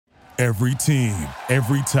Every team,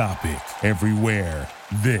 every topic, everywhere.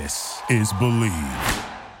 This is Believe.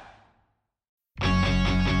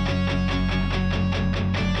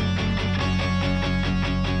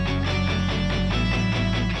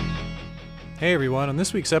 Hey everyone, on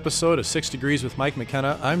this week's episode of 6 Degrees with Mike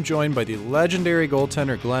McKenna, I'm joined by the legendary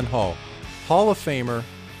goaltender Glenn Hall, Hall of Famer.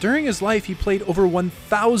 During his life, he played over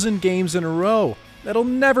 1,000 games in a row. That'll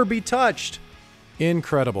never be touched.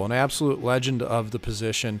 Incredible, an absolute legend of the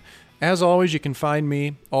position. As always, you can find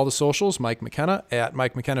me, all the socials, Mike McKenna, at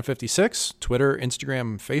Mike McKenna56, Twitter,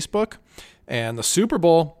 Instagram, Facebook. And the Super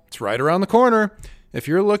Bowl, it's right around the corner. If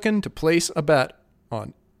you're looking to place a bet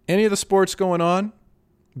on any of the sports going on,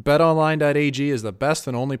 betonline.ag is the best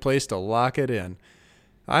and only place to lock it in.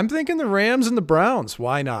 I'm thinking the Rams and the Browns.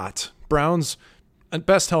 Why not? Browns,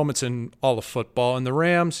 best helmets in all of football. And the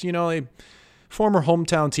Rams, a former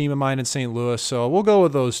hometown team of mine in St. Louis. So we'll go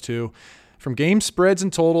with those two. From game spreads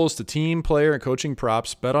and totals to team, player, and coaching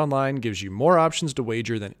props, BetOnline gives you more options to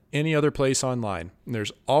wager than any other place online. And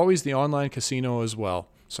there's always the online casino as well.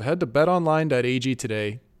 So head to betonline.ag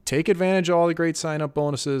today. Take advantage of all the great sign-up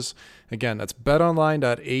bonuses. Again, that's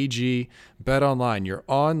betonline.ag. BetOnline, your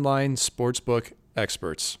online sportsbook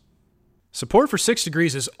experts. Support for 6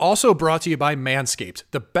 Degrees is also brought to you by Manscaped,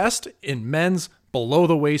 the best in men's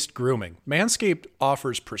below-the-waist grooming. Manscaped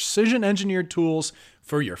offers precision-engineered tools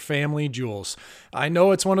for your family jewels. I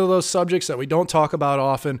know it's one of those subjects that we don't talk about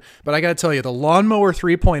often, but I got to tell you, the Lawnmower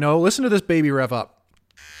 3.0, listen to this baby rev up.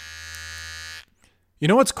 You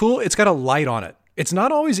know what's cool? It's got a light on it. It's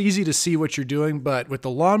not always easy to see what you're doing, but with the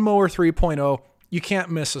Lawnmower 3.0, you can't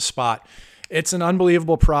miss a spot. It's an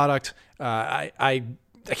unbelievable product. I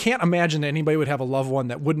can't imagine anybody would have a loved one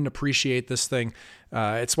that wouldn't appreciate this thing.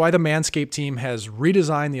 It's why the Manscaped team has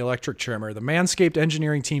redesigned the electric trimmer. The Manscaped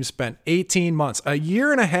engineering team spent 18 months, a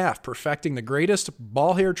year and a half, perfecting the greatest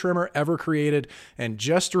ball hair trimmer ever created and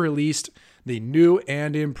just released the new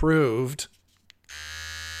and improved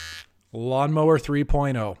Lawnmower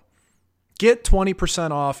 3.0. Get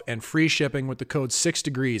 20% off and free shipping with the code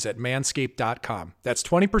 6degrees at manscaped.com. That's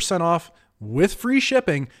 20% off with free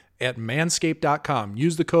shipping at manscaped.com.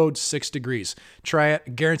 Use the code 6degrees. Try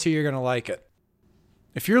it. Guarantee you're going to like it.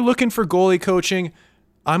 If you're looking for goalie coaching,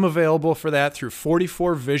 I'm available for that through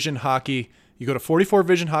 44 Vision Hockey. You go to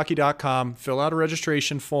 44visionhockey.com, fill out a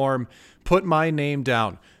registration form, put my name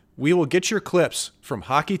down. We will get your clips from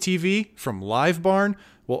Hockey TV, from Live Barn.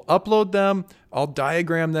 We'll upload them. I'll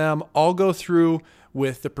diagram them. I'll go through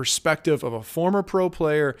with the perspective of a former pro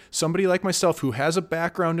player, somebody like myself who has a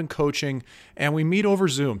background in coaching, and we meet over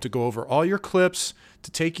Zoom to go over all your clips, to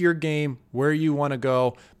take your game where you want to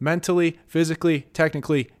go, mentally, physically,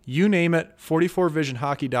 technically, you name it,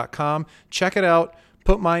 44visionhockey.com. Check it out.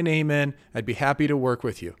 Put my name in. I'd be happy to work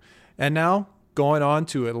with you. And now, going on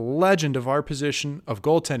to a legend of our position of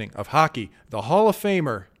goaltending, of hockey, the Hall of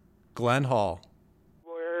Famer, Glenn Hall.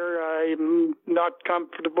 I'm not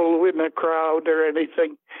comfortable in a crowd or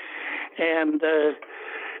anything, and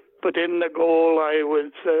but in the goal I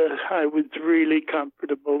was really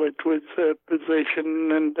comfortable. It was a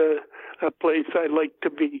position and a place I like to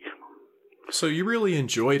be. So you really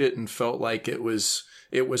enjoyed it and felt like it was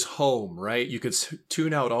home, right? You could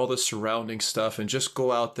tune out all the surrounding stuff and just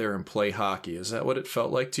go out there and play hockey. Is that what it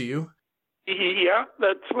felt like to you? Yeah,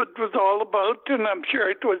 that's what it was all about, and I'm sure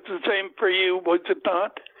it was the same for you, was it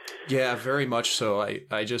not? Yeah, very much so.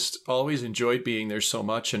 I just always enjoyed being there so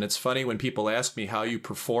much. And it's funny when people ask me how you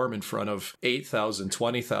perform in front of 8,000,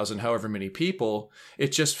 20,000, however many people,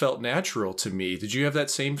 it just felt natural to me. Did you have that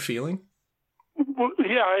same feeling? Well,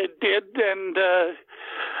 yeah, I did. And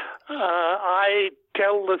I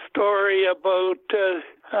tell the story about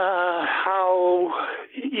how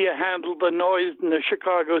you handle the noise in the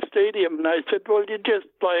Chicago Stadium. And I said, well, you just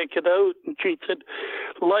blank it out. And she said,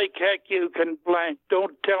 like heck you can blank.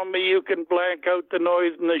 Don't tell me you can blank out the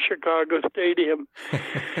noise in the Chicago Stadium.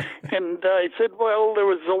 And I said, well, there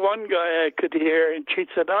was the one guy I could hear. And she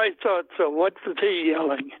said, I thought so. What was he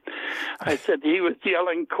yelling? I said, he was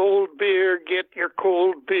yelling, cold beer, get your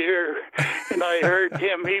cold beer. And I heard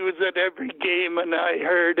him. He was at every game, and I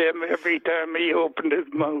heard him every time he opened his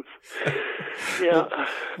mouth. Yeah. Well,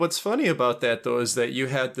 what's funny about that, though, is that you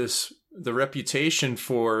had the reputation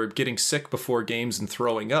for getting sick before games and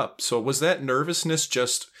throwing up. So was that nervousness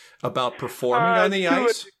just about performing on the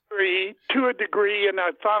ice? To a degree, and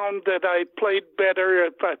I found that I played better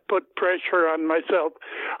if I put pressure on myself.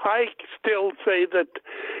 I still say that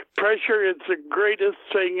pressure is the greatest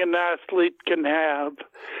thing an athlete can have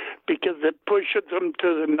because it pushes them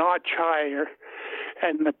to the notch higher.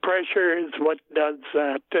 And the pressure is what does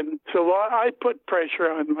that. And so I put pressure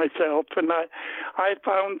on myself, and I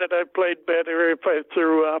found that I played better if I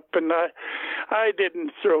threw up, and I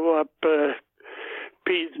didn't throw up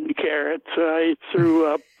peas and carrots. I threw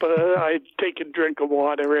up, I'd take a drink of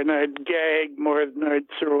water, and I'd gag more than I'd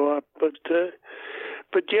throw up. But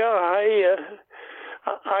yeah,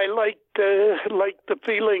 I liked the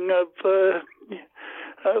feeling of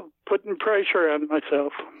putting pressure on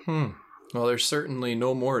myself. Well, there's certainly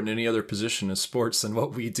no more in any other position in sports than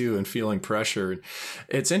what we do in feeling pressure.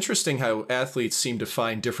 It's interesting how athletes seem to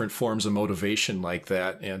find different forms of motivation like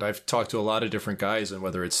that. And I've talked to a lot of different guys, and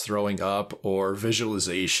whether it's throwing up or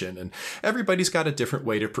visualization, and everybody's got a different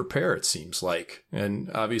way to prepare, it seems like. And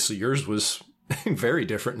obviously yours was very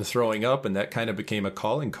different in throwing up, and that kind of became a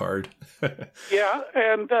calling card. Yeah,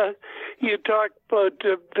 and you talked about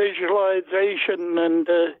visualization, and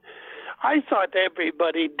I thought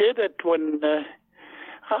everybody did it when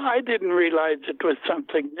I didn't realize it was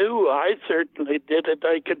something new. I certainly did it.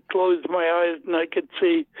 I could close my eyes and I could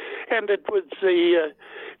see, and it was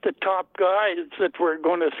the top guys that were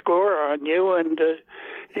going to score on you, and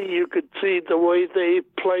you could see the way they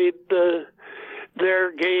played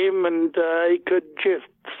their game, and I could just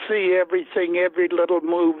see everything, every little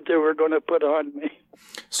move they were going to put on me.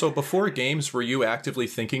 So before games, were you actively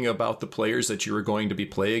thinking about the players that you were going to be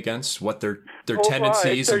play against, what their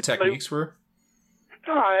tendencies and techniques were?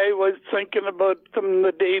 I was thinking about them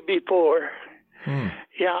the day before.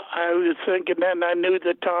 Yeah, I was thinking, and I knew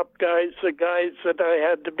the top guys, the guys that I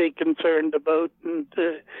had to be concerned about, and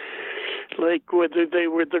like whether they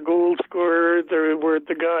were the goal scorer, they were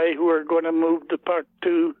the guy who were going to move the puck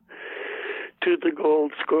to the goal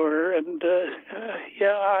scorer, and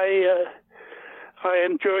I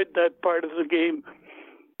enjoyed that part of the game.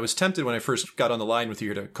 I was tempted when I first got on the line with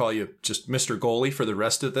you to call you just Mr. Goalie for the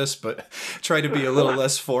rest of this, but try to be a little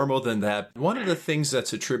less formal than that. One of the things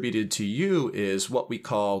that's attributed to you is what we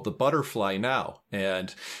call the butterfly now.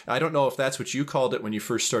 And I don't know if that's what you called it when you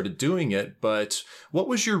first started doing it, but what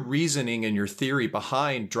was your reasoning and your theory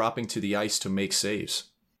behind dropping to the ice to make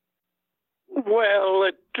saves? Well,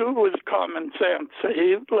 it was common sense.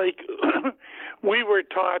 Like we were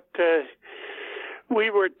taught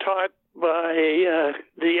by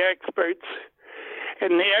the experts,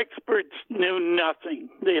 and the experts knew nothing.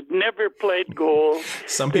 They had never played goal.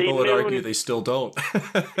 Some people would argue they still don't.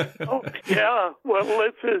 Oh, yeah. Well,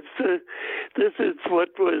 this is what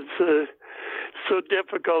was so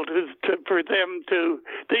difficult for them to.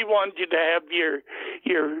 They wanted you to have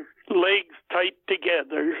your legs tight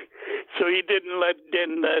together, so you didn't let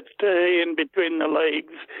in that in between the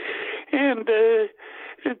legs, and.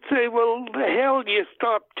 It'd say, well, the hell, you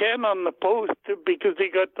stop 10 on the post because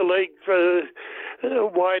you got the legs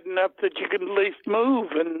wide enough that you can at least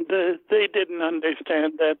move. And they didn't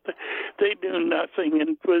understand that. They knew nothing,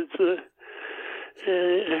 and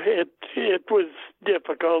it was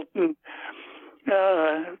difficult. And,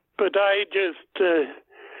 but I just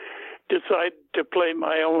decided to play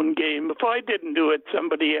my own game. If I didn't do it,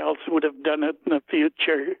 somebody else would have done it in the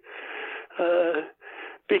future.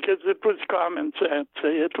 Because it was common sense.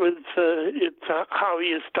 It's how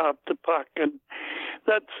you stop the puck, and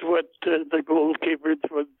that's what the goalkeepers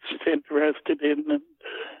was interested in.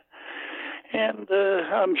 And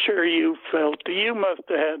I'm sure you must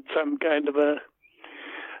have had some kind of a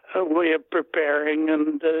way of preparing,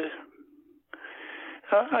 and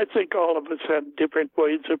I think all of us had different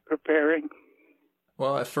ways of preparing.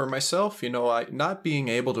 Well, for myself, not being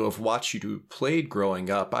able to have watched you played growing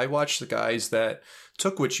up, I watched the guys that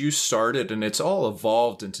took what you started, and it's all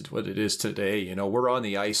evolved into what it is today. We're on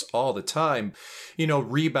the ice all the time.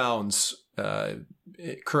 Rebounds,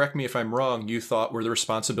 correct me if I'm wrong, you thought were the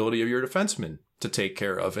responsibility of your defenseman to take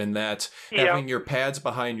care of, and that having your pads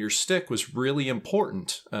behind your stick was really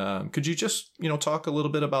important. Could you just, talk a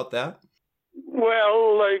little bit about that?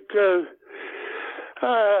 Well,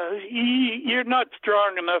 you're not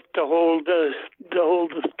strong enough to hold the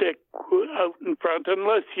stick out in front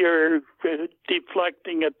unless you're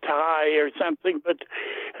deflecting a tie or something. But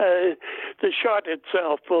the shot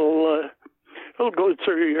itself will go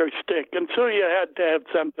through your stick, and so you had to have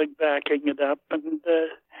something backing it up.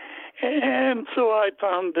 And so I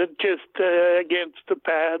found that just against the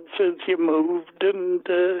pads as you moved, and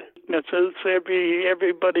weaknesses.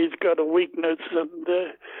 Everybody's got a weakness, and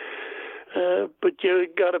but you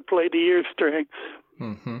got to play to your strengths.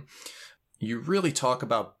 Mm-hmm. You really talk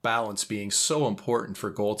about balance being so important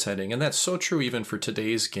for goaltending, and that's so true even for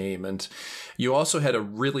today's game. And you also had a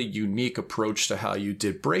really unique approach to how you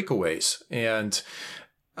did breakaways. And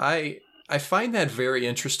I find that very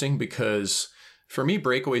interesting because For me,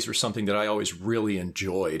 breakaways were something that I always really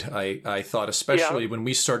enjoyed. I thought, especially when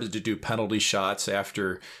we started to do penalty shots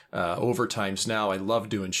after overtimes now, I love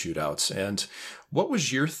doing shootouts. And what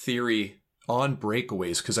was your theory on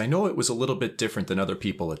breakaways? Because I know it was a little bit different than other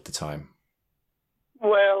people at the time.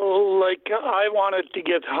 Well, like I wanted to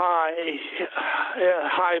get high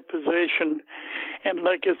position. And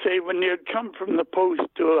like I say, when you'd come from the post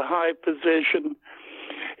to a high position,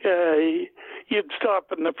 you'd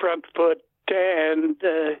stop in the front foot and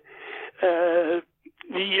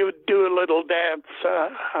you'd do a little dance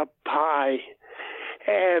up high.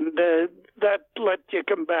 And that let you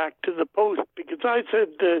come back to the post, because I said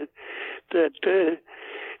that,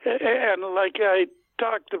 and like I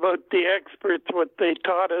talked about the experts, what they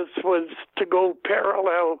taught us was to go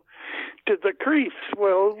parallel to the crease.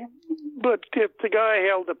 Well, but if the guy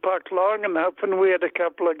held the puck long enough, and we had a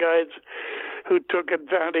couple of guys who took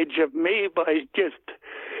advantage of me by just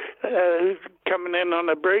coming in on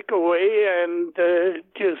a breakaway and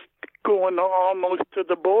just going almost to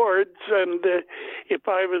the boards, and if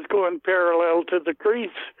I was going parallel to the crease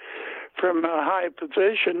from a high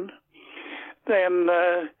position, then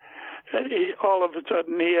all of a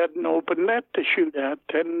sudden he had an open net to shoot at.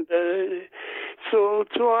 And so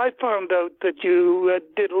I found out that you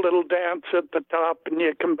did a little dance at the top and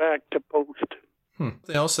you come back to post.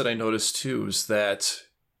 Something else that I noticed too is that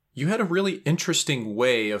you had a really interesting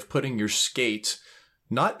way of putting your skate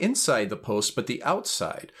not inside the post, but the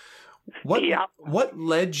outside. What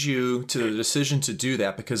led you to the decision to do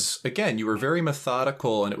that? Because, again, you were very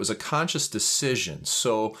methodical and it was a conscious decision.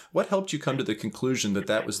 So what helped you come to the conclusion that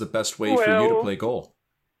that was the best way for you to play goal?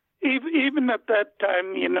 Even at that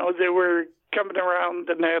time, they were coming around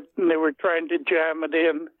the net and they were trying to jam it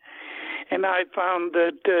in. And I found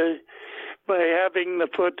that by having the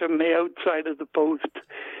foot on the outside of the post,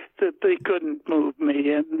 that they couldn't move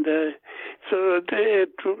me. And so it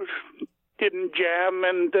didn't jam,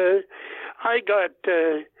 and I got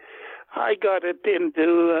it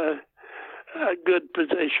into a good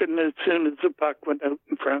position as soon as the puck went out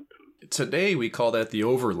in front. Today we call that the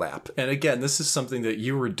overlap. And again, this is something that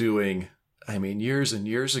you were doing, years and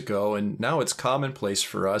years ago, and now it's commonplace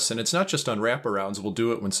for us. And it's not just on wraparounds. We'll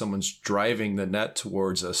do it when someone's driving the net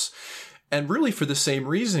towards us. And really for the same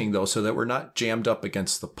reasoning, though, so that we're not jammed up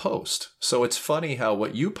against the post. So it's funny how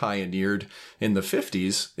what you pioneered in the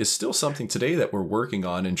 50s is still something today that we're working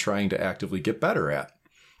on and trying to actively get better at.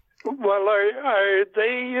 Well, are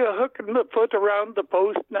they hooking the foot around the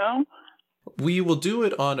post now? We will do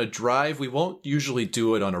it on a drive. We won't usually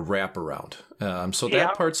do it on a wraparound. So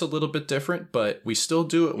that part's a little bit different, but we still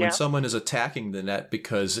do it when someone is attacking the net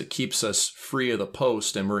because it keeps us free of the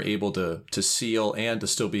post and we're able to seal and to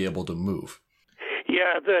still be able to move.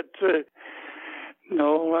 Yeah,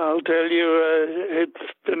 no, I'll tell you, it's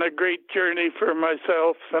been a great journey for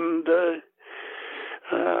myself, and the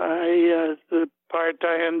part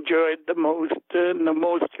I enjoyed the most and the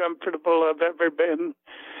most comfortable I've ever been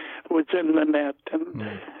was in the net.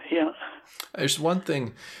 And There's one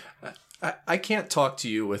thing. I can't talk to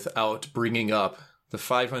you without bringing up the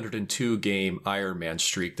 502 game Ironman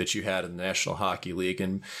streak that you had in the National Hockey League.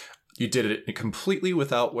 And you did it completely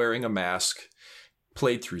without wearing a mask,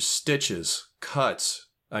 played through stitches, cuts,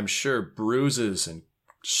 I'm sure bruises and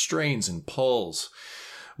strains and pulls.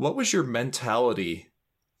 What was your mentality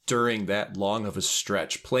during that long of a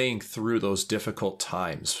stretch, playing through those difficult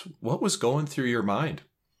times? What was going through your mind?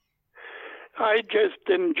 I just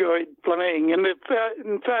enjoyed playing. And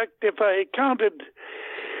in fact, if I counted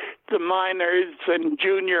the minors and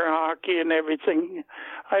junior hockey and everything,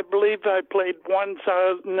 I believe I played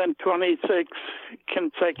 1,026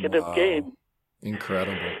 consecutive games.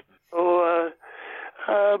 Incredible. So,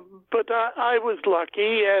 but I was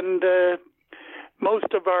lucky, and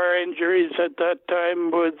most of our injuries at that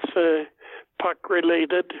time was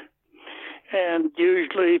puck-related, and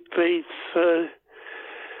usually face...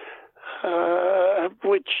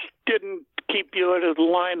 which didn't keep you out of the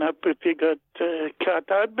lineup if you got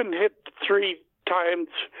cut. I've been hit 3 times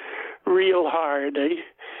real hard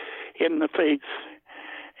in the face.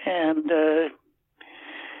 And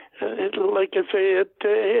like I say,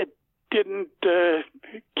 it didn't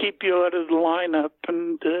keep you out of the lineup.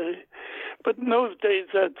 And but in those days,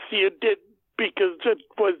 that's you did because it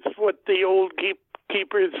was what the old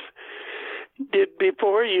keepers did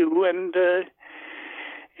before you.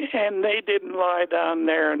 And they didn't lie down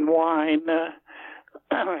there and whine.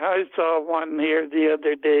 I saw one here the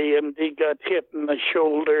other day, and he got hit in the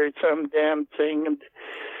shoulder, some damn thing, and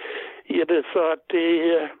you'd have thought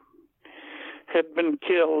he had been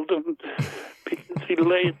killed, and because he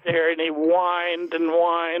laid there and he whined,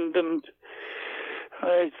 and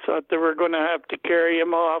I thought they were going to have to carry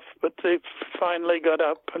him off, but they finally got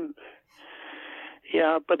up. And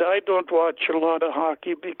yeah, but I don't watch a lot of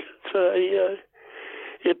hockey because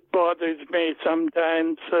it bothers me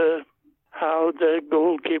sometimes how the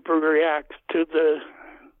goalkeeper reacts to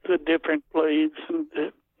the different plays.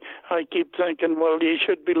 And I keep thinking, well, you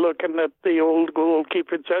should be looking at the old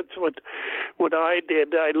goalkeepers. That's what I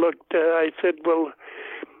did. I said, well,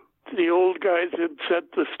 the old guys had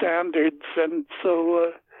set the standards, and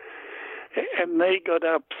so and they got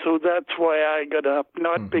up, so that's why I got up,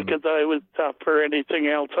 not because I was tough or anything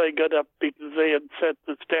else. I got up because they had set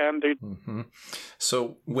the standard. Mm-hmm.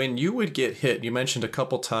 So when you would get hit, you mentioned a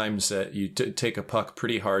couple times that you take a puck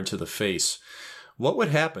pretty hard to the face. What would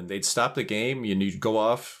happen? They'd stop the game, and you'd go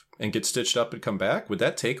off and get stitched up and come back? Would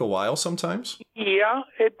that take a while sometimes? Yeah,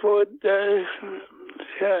 it would.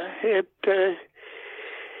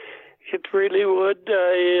 It really would.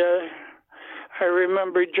 I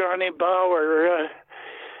remember Johnny Bauer.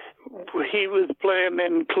 He was playing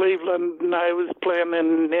in Cleveland, and I was playing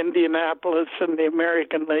in Indianapolis in the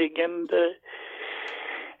American League, and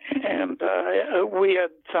we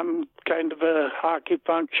had some kind of a hockey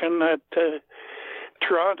function at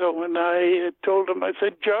Toronto, and I told him, I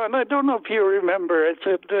said, John, I don't know if you remember, I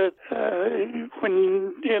said,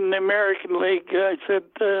 when in the American League, I said,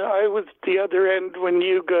 I was the other end when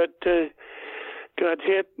you got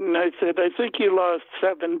hit, and I said, I think you lost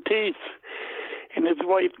 7 teeth. And his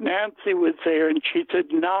wife, Nancy, was there, and she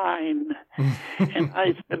said 9. And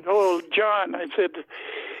I said, oh, John, I said,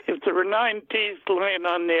 if there were 9 teeth laying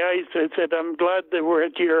on the ice, I said, I'm glad they were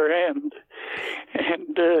at your end.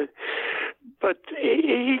 And but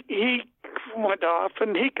he went off,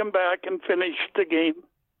 and he came back and finished the game.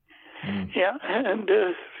 Yeah, and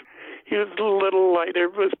he was a little lighter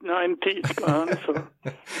with 9 teeth gone. So,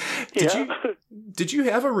 Did you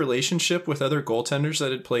have a relationship with other goaltenders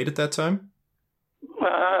that had played at that time?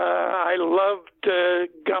 I loved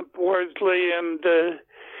Gump Worsley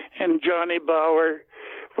and Johnny Bauer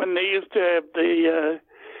when they used to have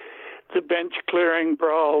the bench clearing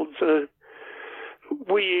brawls.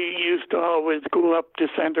 We used to always go up to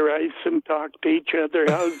center ice and talk to each other.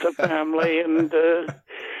 How's the family? And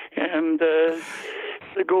the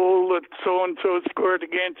goal that so and so scored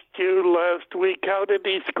against you last week. How did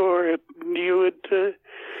he score it? And you would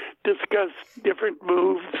discuss different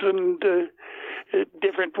moves and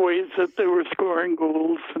different ways that they were scoring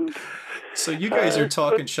goals. And so you guys are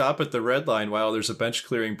talking shop at the red line while there's a bench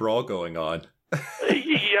clearing brawl going on.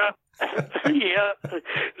 Yeah. Yeah,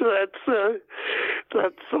 that's the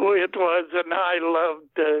way it was, and I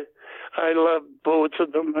loved both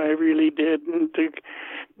of them. I really did. And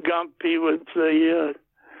Gump, he was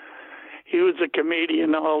a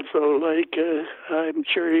comedian also. Like I'm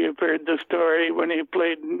sure you've heard the story when he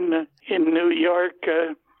played in New York.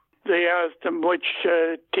 They asked him which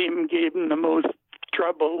team gave him the most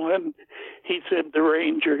trouble, and he said the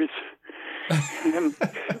Rangers. And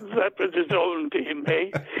that was his own team, eh?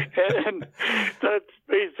 And that's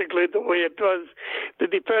basically the way it was. The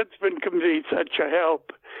defensemen can be such a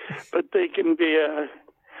help, but they can be a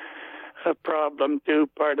problem too,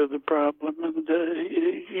 part of the problem. And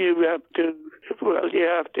you have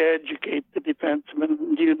to educate the defensemen.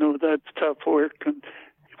 And you know that's tough work. And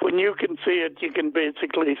when you can see it, you can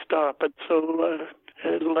basically stop it. So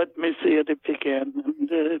let me see it if you can.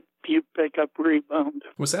 And you pick up rebound.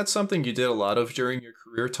 Was that something you did a lot of during your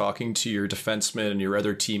career, talking to your defensemen and your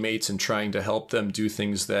other teammates and trying to help them do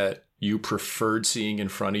things that you preferred seeing in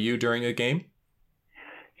front of you during a game?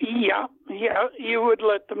 Yeah. You would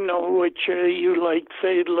let them know which you like.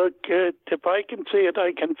 Say, look, if I can see it,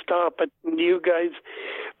 I can stop it. And you guys,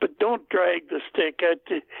 but don't drag the stick.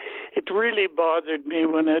 It really bothered me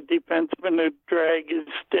when a defenseman would drag his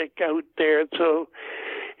stick out there. So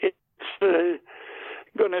it's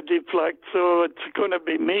going to deflect, so it's going to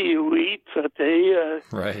be me who eats it.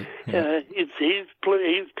 Right. Yeah. He's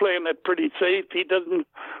playing it pretty safe. He doesn't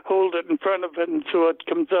hold it in front of him, so it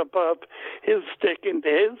comes up off his stick into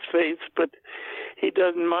his face, but he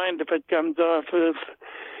doesn't mind if it comes off of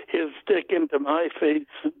his stick into my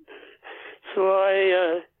face. So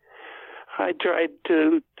I tried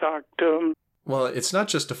to talk to him. Well, it's not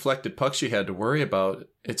just deflected pucks you had to worry about.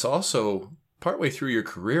 It's also partway through your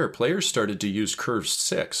career, players started to use curved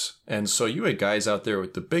sticks. And so you had guys out there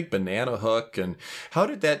with the big banana hook. And how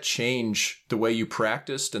did that change the way you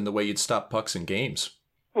practiced and the way you'd stop pucks in games?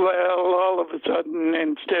 Well, all of a sudden,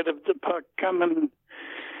 instead of the puck coming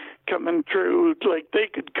through, like they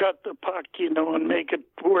could cut the puck, and make it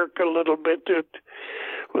work a little bit. It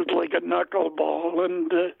was like a knuckleball,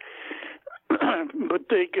 and but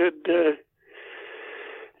they could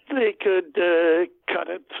they could cut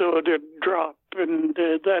it so it'd drop, and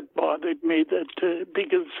that bothered me. That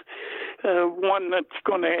because one that's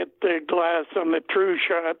going to hit the glass on the true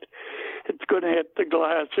shot, it's going to hit the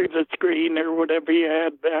glass or the screen or whatever you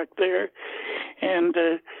had back there, and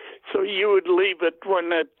so you would leave it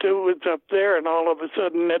when it was up there, and all of a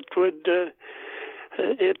sudden it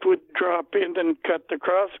would drop in and cut the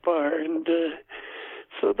crossbar, and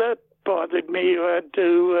so that bothered me. You had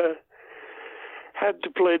to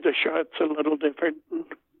play the shots a little different.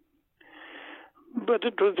 But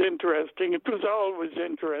it was interesting. It was always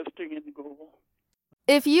interesting in goal.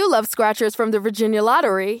 If you love scratchers from the Virginia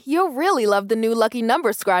Lottery, you'll really love the new Lucky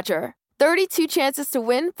Number Scratcher. 32 chances to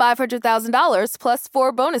win $500,000 plus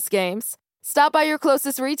 4 bonus games. Stop by your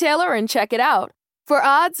closest retailer and check it out. For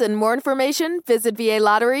odds and more information, visit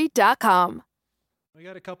VALottery.com. We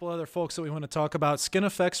got a couple other folks that we want to talk about. Skin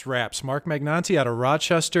Effects Wraps. Mark Magnanti out of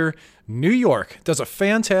Rochester, New York, does a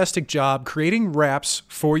fantastic job creating wraps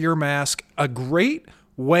for your mask. A great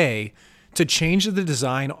way to change the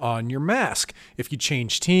design on your mask. If you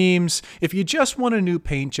change teams, if you just want a new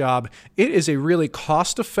paint job, it is a really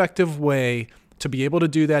cost-effective way to be able to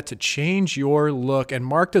do that, to change your look. And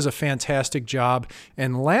Mark does a fantastic job.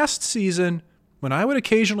 And last season, when I would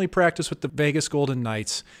occasionally practice with the Vegas Golden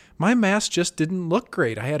Knights, my mask just didn't look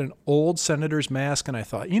great. I had an old Senator's mask, and I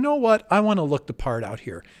thought, you know what? I want to look the part out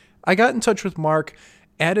here. I got in touch with Mark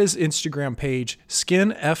at his Instagram page,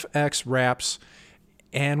 Skin FX Wraps,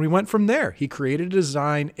 and we went from there. He created a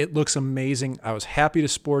design. It looks amazing. I was happy to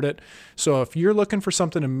sport it. So if you're looking for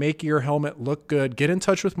something to make your helmet look good, get in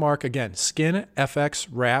touch with Mark. Again, Skin FX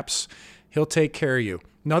Wraps. He'll take care of you.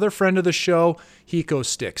 Another friend of the show, Hiko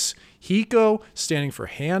Sticks. Hiko, standing for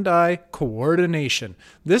hand-eye coordination.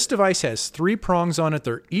 This device has 3 prongs on it.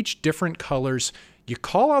 They're each different colors. You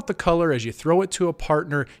call out the color as you throw it to a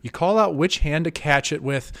partner. You call out which hand to catch it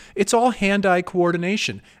with. It's all hand-eye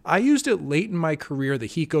coordination. I used it late in my career, the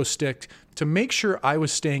Hiko Stick, to make sure I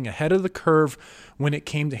was staying ahead of the curve when it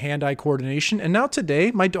came to hand-eye coordination. And now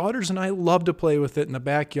today, my daughters and I love to play with it in the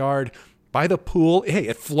backyard, by the pool. Hey,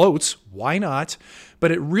 it floats. Why not?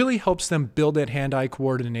 But it really helps them build that hand-eye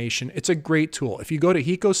coordination. It's a great tool. If you go to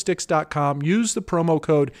hicosticks.com, use the promo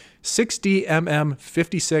code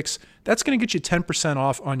 6DMM56. That's going to get you 10%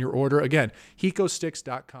 off on your order. Again,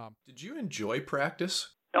 hicosticks.com. Did you enjoy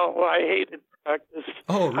practice? No, I hated practice.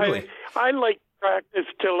 Oh, really? I liked practice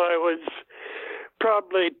till I was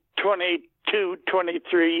probably 22,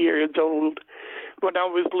 23 years old when I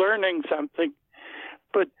was learning something.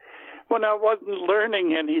 But when I wasn't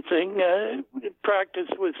learning anything, practice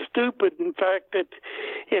was stupid. In fact,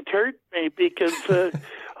 it hurt me because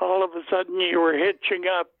all of a sudden you were hitching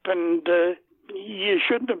up, and you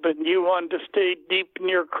shouldn't have been. You wanted to stay deep in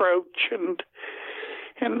your crouch, and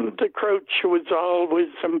the crouch was always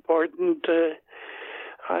important.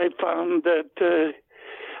 I found that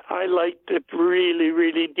I liked it really,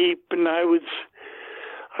 really deep, and I was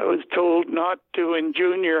told not to in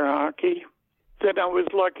junior hockey. Then I was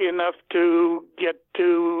lucky enough to get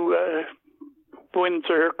to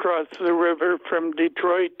Windsor across the river from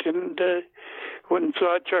Detroit, and when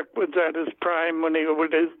Sawchuk was at his prime, when he was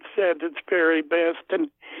at his very best, and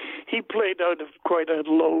he played out of quite a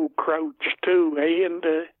low crouch too, and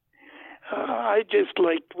I just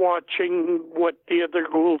liked watching what the other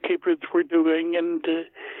goalkeepers were doing and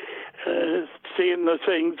seeing the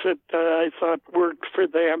things that I thought worked for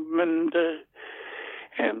them,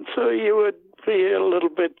 and so you would be a little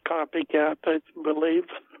bit copycat, I believe.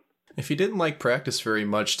 If you didn't like practice very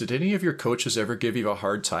much, did any of your coaches ever give you a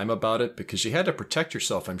hard time about it? Because you had to protect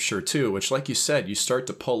yourself, I'm sure, too, which, like you said, you start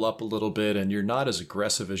to pull up a little bit and you're not as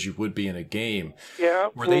aggressive as you would be in a game. Yeah.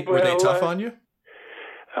 Were they tough on you?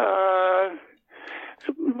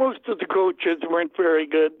 Most of the coaches weren't very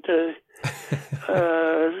good.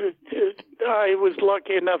 I was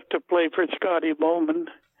lucky enough to play for Scotty Bowman.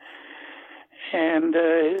 And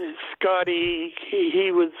Scotty,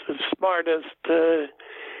 he was the smartest.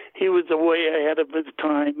 He was way ahead of his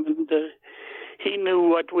time, and he knew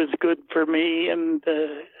what was good for me, and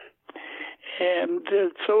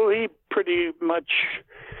so he pretty much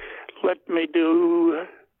let me do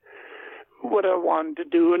what I wanted to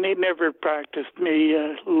do, and he never practiced me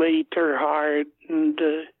late or hard, and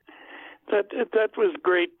that was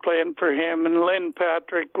great playing for him. And Len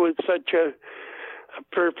Patrick was such a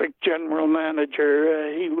perfect general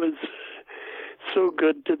manager. He was so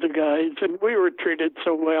good to the guys, and we were treated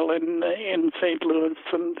so well in St. Louis,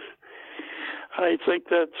 and I think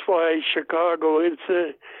that's why Chicago is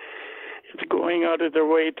going out of their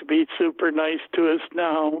way to be super nice to us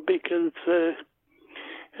now, because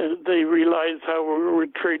they realize how we were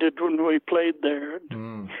treated when we played there.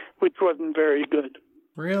 which wasn't very good.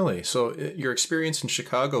 Really? So your experience in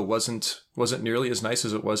Chicago wasn't nearly as nice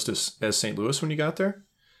as it was as St. Louis when you got there?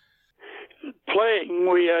 Playing,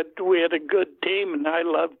 we had a good team, and I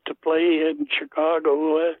loved to play in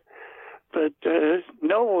Chicago. But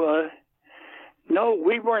no,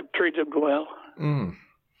 we weren't treated well.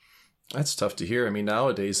 That's tough to hear. I mean,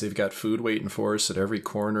 nowadays they've got food waiting for us at every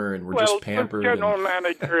corner, and we're just pampered. Well, general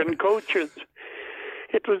manager and coaches.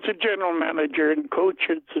 It was the general manager and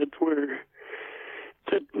coaches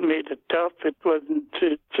that made it tough. It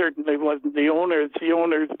certainly wasn't the owners. The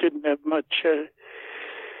owners didn't have much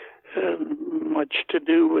to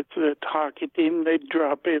do with the hockey team. They'd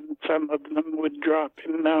drop in. Some of them would drop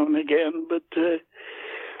in now and again, but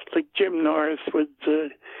like Jim Norris was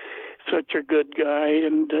such a good guy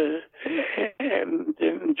and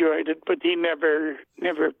enjoyed it, but he never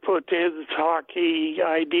put his hockey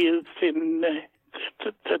ideas in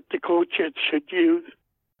that the coaches should use.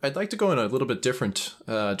 I'd like to go in a little bit different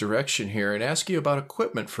direction here and ask you about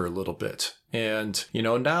equipment for a little bit. And,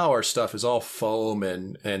 now our stuff is all foam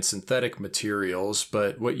and synthetic materials,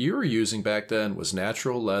 but what you were using back then was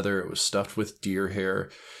natural leather. It was stuffed with deer hair.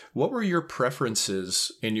 What were your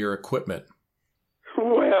preferences in your equipment?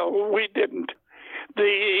 Well, we didn't.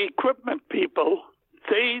 The equipment people,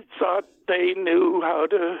 they thought they knew how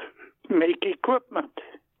to make equipment.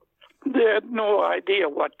 They had no idea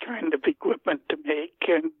what kind of equipment to make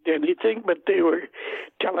and anything, but they were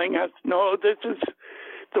telling us, no, this is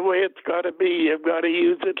the way it's got to be. You've got to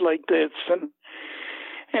use it like this.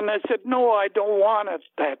 And I said, no, I don't want it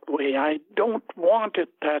that way. I don't want it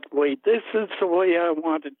that way. This is the way I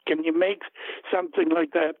want it. Can you make something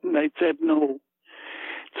like that? And I said, no.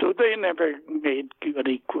 So they never made good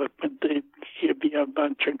equipment. They'd give you a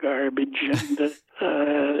bunch of garbage. And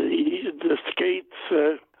the skates,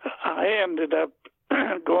 I ended up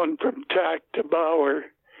going from tack to Bauer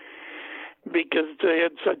because they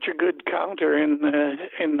had such a good counter in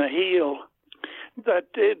the heel that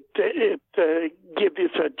it give you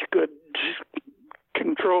such good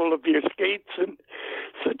control of your skates and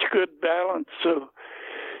such good balance.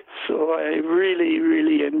 So I really,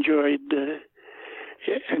 really enjoyed the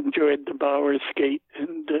Bauer skate,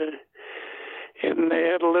 and they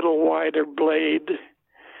had a little wider blade.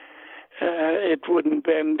 It wouldn't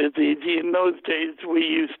bend as easy. In those days, we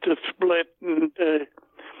used to split, and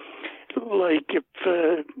like if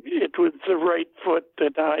it was the right foot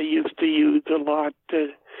that I used to use a lot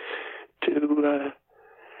to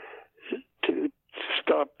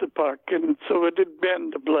stop the puck, and so it would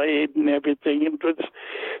bend the blade and everything. It was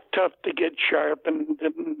tough to get sharpened,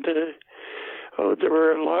 and there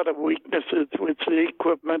were a lot of weaknesses with the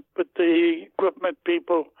equipment, but the equipment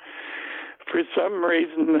people, for some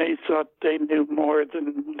reason, they thought they knew more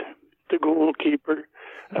than the goalkeeper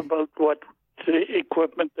about what the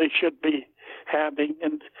equipment they should be having.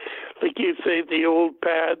 And like you say, the old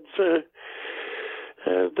pads,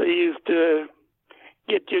 they used to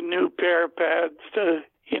get you new pair of pads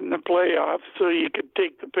in the playoffs so you could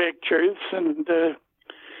take the pictures.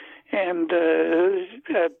 And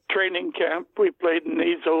at training camp, we played in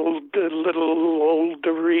these little old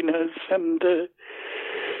arenas, and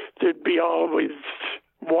there'd be always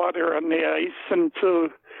water on the ice, and so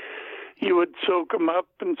you would soak them up.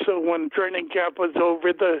 And so when training camp was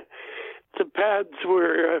over, the pads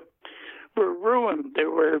were ruined. They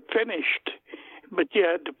were finished, but you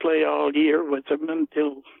had to play all year with them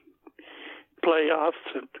until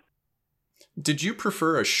playoffs. Did you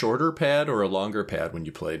prefer a shorter pad or a longer pad when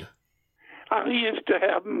you played? I used to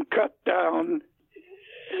have them cut down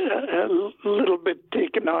a little bit,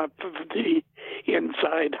 taken off of the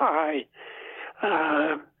inside high.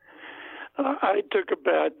 I took a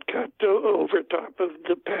bad cut over top of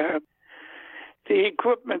the pad. The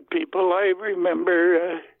equipment people, I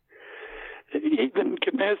remember even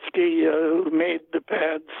Kaniski, who made the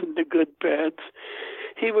pads and the good pads,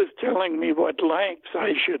 he was telling me what lengths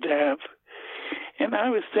I should have. And I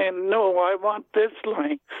was saying, no, I want this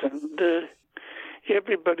length. And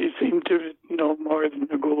everybody seemed to know more than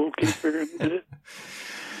the goalkeeper.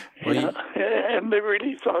 And they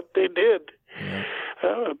really thought they did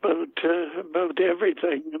about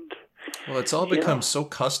everything. And, well, it's all become so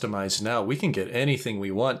customized now. We can get anything we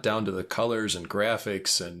want down to the colors and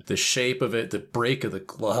graphics and the shape of it, the break of the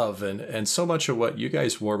glove. And so much of what you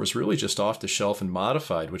guys wore was really just off the shelf and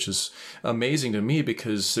modified, which is amazing to me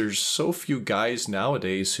because there's so few guys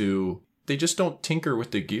nowadays who they just don't tinker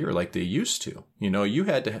with the gear like they used to. You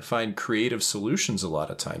had to find creative solutions a lot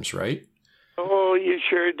of times, right? Oh, you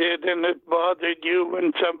sure did. And it bothered you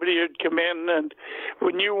when somebody would come in and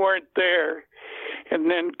when you weren't there and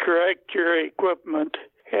then correct your equipment.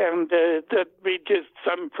 And that'd be just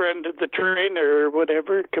some friend of the trainer or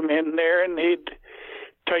whatever come in there, and he'd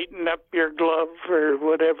tighten up your glove or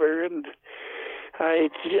whatever. And I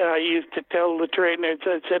used to tell the trainers,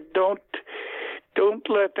 I said, don't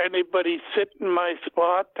let anybody sit in my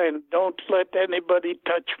spot, and don't let anybody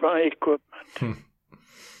touch my equipment.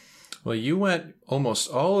 Well, you went almost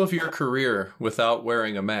all of your career without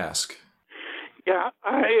wearing a mask. Yeah,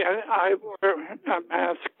 I wore a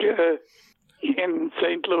mask in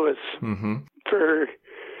St. Louis for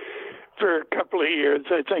a couple of years,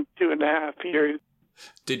 I think 2.5 years.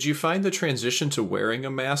 Did you find the transition to wearing a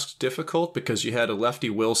mask difficult? Because you had a Lefty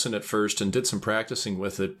Wilson at first and did some practicing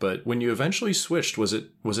with it, but when you eventually switched, was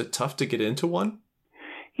it tough to get into one?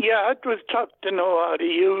 Yeah, it was tough to know how to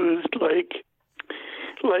use,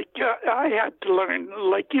 I had to learn,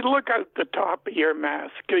 you look out the top of your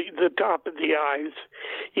mask, the top of the eyes.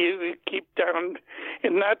 You keep down,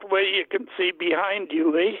 in that way you can see behind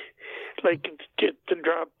you, just to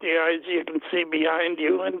drop the eyes, you can see behind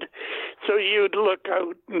you. And so you'd look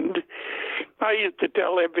out, and I used to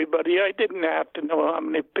tell everybody I didn't have to know how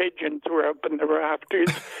many pigeons were up in the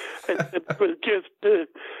rafters. It was just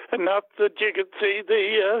enough that you could see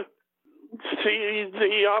the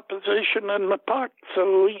opposition and the puck.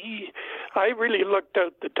 So I really looked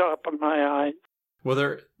out the top of my eyes.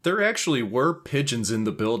 Well, there actually were pigeons in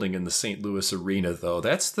the building in the St. Louis Arena, though.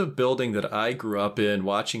 That's the building that I grew up in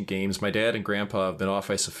watching games. My dad and grandpa have been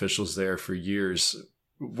off-ice officials there for years.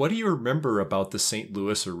 What do you remember about the St.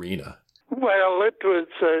 Louis Arena? Well, it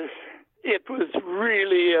was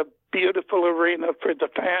really a beautiful arena for the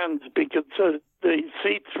fans because the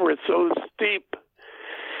seats were so steep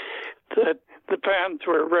that the fans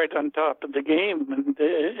were right on top of the game, and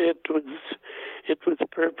it was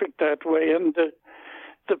perfect that way. And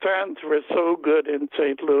the fans were so good in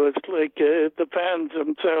St. Louis. The fans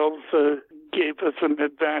themselves gave us an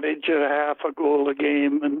advantage of half a goal a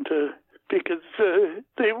game, and because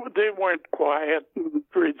they weren't quiet and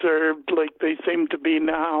reserved like they seem to be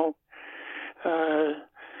now.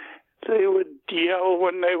 They would yell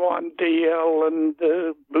when they wanted to yell and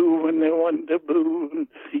boo when they wanted to boo. And,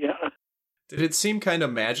 yeah. Did it seem kind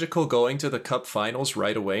of magical going to the Cup Finals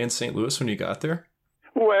right away in St. Louis when you got there?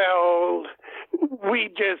 Well, we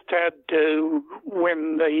just had to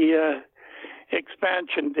win the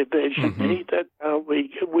expansion division. That's how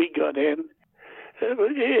we got in.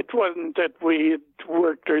 It wasn't that we had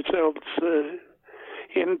worked ourselves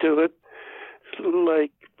into it,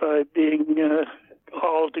 like by being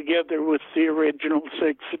all together with the original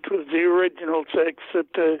six. It was the original six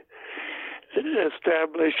that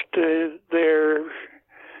established their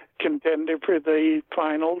contender for the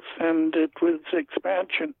finals, and it was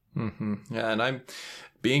expansion. Yeah, and I'm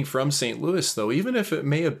being from St. Louis, though, even if it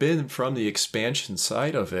may have been from the expansion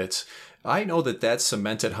side of it, I know that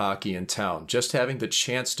cemented hockey in town, just having the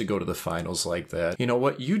chance to go to the finals like that. You know,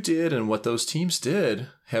 what you did and what those teams did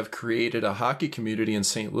have created a hockey community in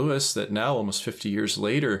St. Louis that now, almost 50 years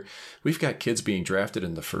later, we've got kids being drafted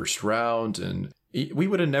in the first round, and we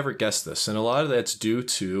would have never guessed this. And a lot of that's due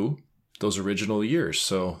to those original years.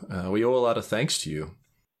 So we owe a lot of thanks to you.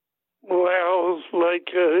 Well,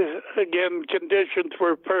 again, conditions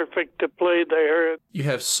were perfect to play there. You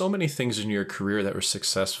have so many things in your career that were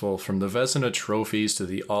successful, from the Vezina trophies to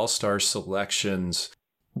the All-Star selections.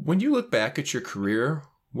 When you look back at your career,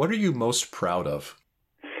 what are you most proud of?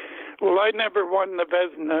 Well, I never won the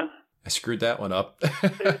Vezina. I screwed that one up.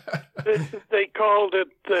 They called it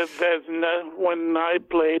the Vezina when I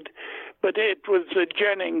played, but it was the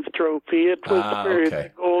Jennings Trophy. It was for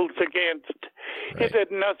the goals against. Right. It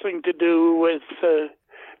had nothing to do with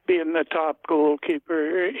being the top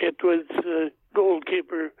goalkeeper. It was the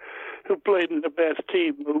goalkeeper who played in the best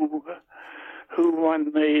team who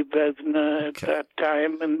won the Vezina at that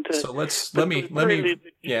time. And so let me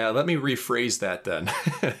rephrase that then.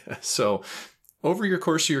 So, over your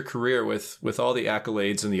course of your career, with all the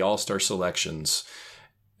accolades and the All-Star selections,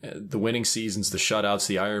 the winning seasons, the shutouts,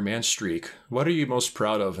 the Iron Man streak, what are you most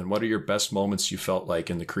proud of, and what are your best moments you felt like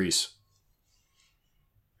in the crease?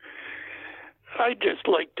 I just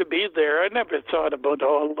like to be there. I never thought about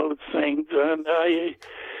all those things, and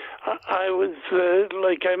I was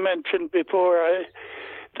like I mentioned before.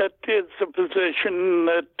 That is the position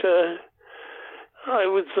that I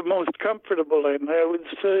was the most comfortable in. I was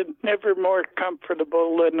never more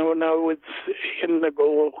comfortable than when I was in the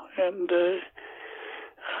goal, and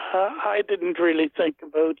I didn't really think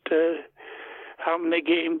about how many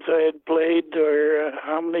games I had played or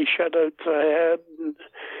how many shutouts I had. And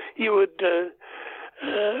you would,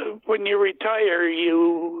 when you retire,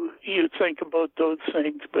 you think about those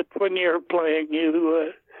things, but when you're playing,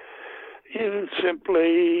 you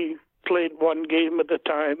simply played one game at a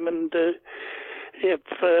time, and if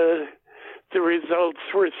the results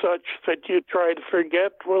were such that you try to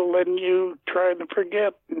forget, well, then you try to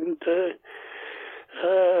forget. And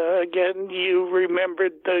again, you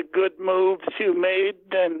remembered the good moves you made,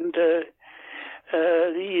 and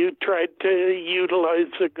you tried to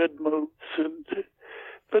utilize the good moves.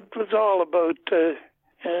 But it was all about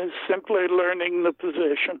simply learning the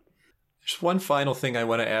position. There's one final thing I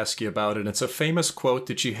want to ask you about, and it's a famous quote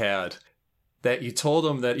that you had, that you told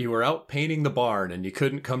them that you were out painting the barn and you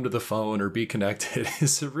couldn't come to the phone or be connected.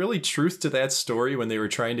 Is there really truth to that story when they were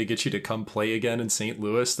trying to get you to come play again in St.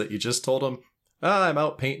 Louis, that you just told them, I'm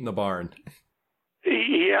out painting the barn?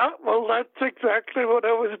 Yeah, well, that's exactly what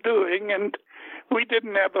I was doing, and we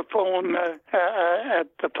didn't have a phone at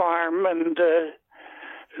the farm, and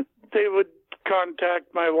they would contact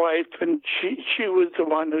my wife, and she was the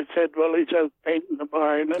one who said, well, he's out painting the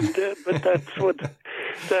barn, and but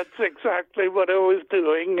that's exactly what I was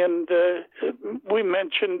doing. And we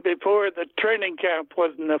mentioned before that training camp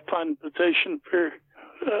wasn't a fun position for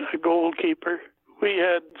a goalkeeper. We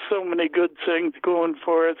had so many good things going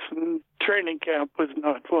for us, and training camp was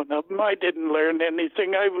not one of them. I didn't learn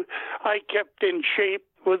anything. I kept in shape,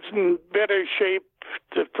 was in better shape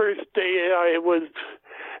the first day I was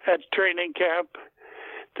at training camp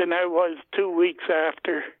than I was 2 weeks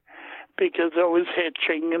after, because I was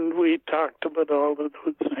hitching, and we talked about all of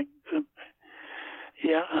those things. And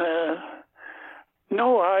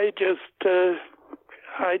no, I just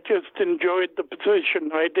enjoyed the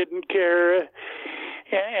position. I didn't care.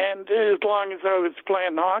 And as long as I was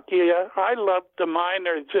playing hockey, I loved the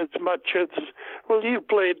minors as much as, well, you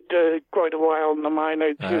played quite a while in the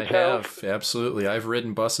minors yourself. I have, absolutely. I've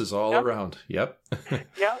ridden buses all around. Yep.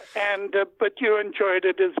 Yeah, and but you enjoyed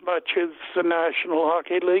it as much as the National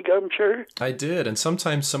Hockey League, I'm sure. I did, and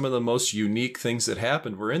sometimes some of the most unique things that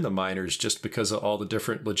happened were in the minors just because of all the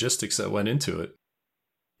different logistics that went into it.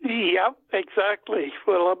 Yeah, exactly.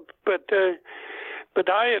 Well, but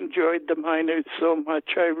I enjoyed the minors so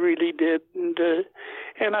much, I really did,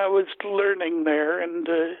 and I was learning there, and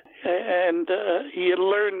you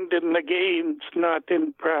learned in the games, not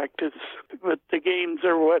in practice. But the games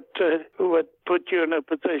are what put you in a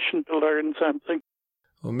position to learn something.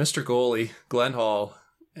 Well, Mr. Goalie, Glenn Hall,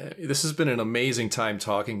 this has been an amazing time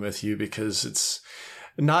talking with you, because it's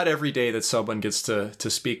not every day that someone gets to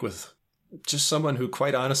speak with just someone who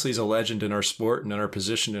quite honestly is a legend in our sport and in our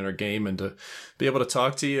position in our game, and to be able to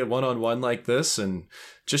talk to you one-on-one like this and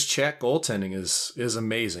just chat goaltending is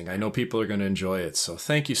amazing. I know people are going to enjoy it. So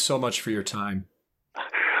thank you so much for your time.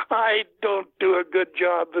 I don't do a good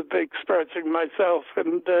job of expressing myself,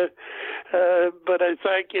 and but I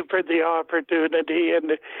thank you for the opportunity,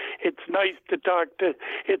 and it's nice to talk to,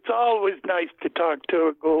 it's always nice to talk to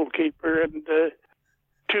a goalkeeper, and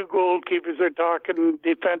two goalkeepers are talking,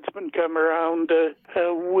 defensemen come around,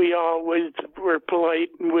 we always were polite,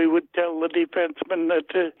 and we would tell the defenseman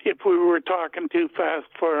that if we were talking too fast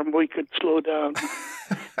for him, we could slow down.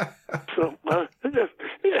 So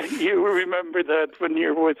you remember that when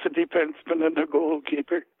you're with a defenseman and a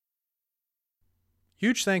goalkeeper.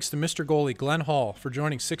 Huge thanks to Mr. Goalie Glenn Hall for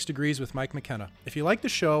joining 6 Degrees with Mike McKenna. If you like the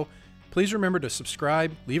show, please remember to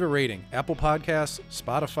subscribe, leave a rating. Apple Podcasts,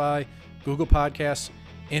 Spotify, Google Podcasts,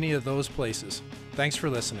 any of those places. Thanks for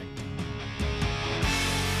listening.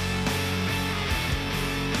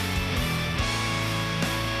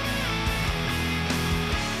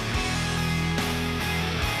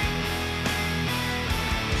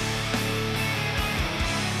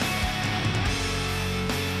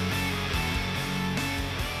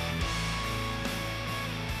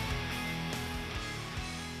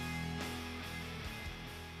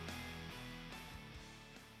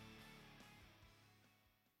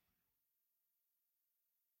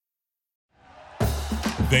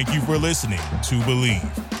 Thank you for listening to Believe.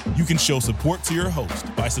 You can show support to your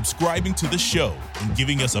host by subscribing to the show and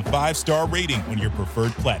giving us a 5-star rating on your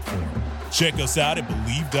preferred platform. Check us out at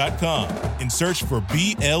Believe.com and search for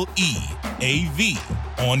BLEAV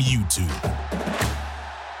on YouTube.